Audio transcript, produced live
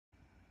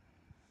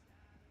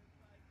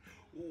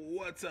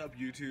What's up,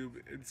 YouTube?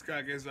 It's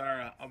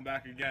Kagezara. I'm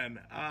back again.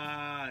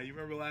 You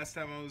remember last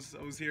time I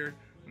was here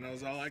and I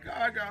was all like, oh,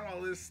 I got all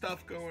this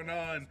stuff going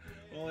on.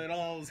 Well, it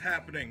all is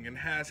happening and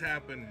has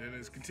happened and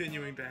is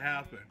continuing to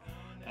happen.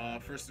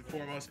 First and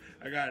foremost,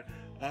 I got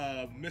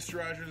Mr.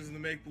 Rogers and the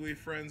Make Believe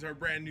Friends, our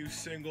brand new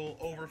single,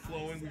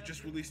 Overflowing. We've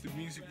just released a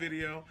music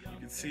video. You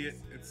can see it.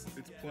 It's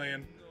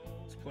playing.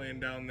 It's playing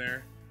down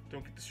there.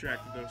 Don't get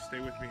distracted though.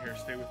 Stay with me here.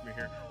 Stay with me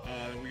here.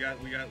 We got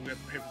the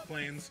Paper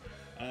Planes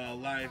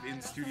live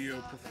in studio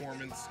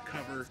performance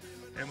cover.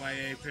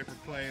 MIA Paper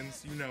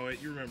Planes. You know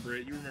it. You remember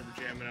it. You remember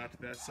jamming out to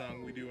that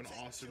song. We do an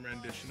awesome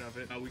rendition of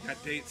it. We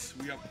got dates.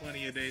 We got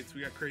plenty of dates.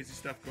 We got crazy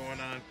stuff going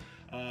on.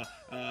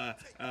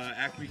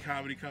 Acme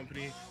Comedy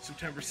Company,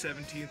 September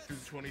 17th through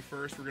the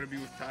 21st. We're going to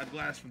be with Todd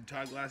Glass from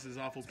Todd Glass's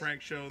Awful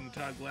Prank Show and the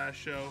Todd Glass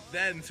Show.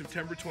 Then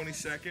September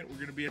 22nd, we're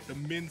going to be at the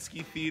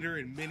Minsky Theater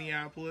in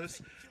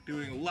Minneapolis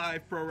doing a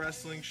live pro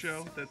wrestling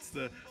show. That's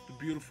the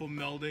beautiful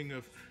melding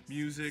of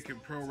music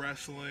and pro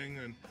wrestling,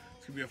 and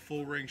it's going to be a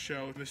full ring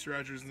show with Mr.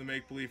 Rogers and the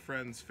Make Believe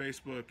Friends.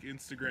 Facebook,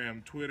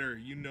 Instagram, Twitter,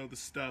 you know the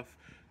stuff.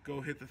 Go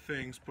hit the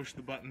things, push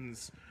the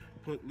buttons,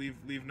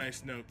 leave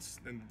nice notes,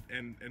 and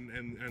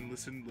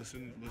listen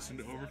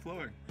to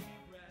Overflowing.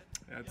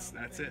 That's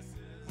it.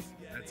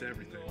 That's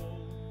everything.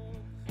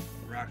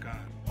 Rock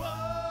on.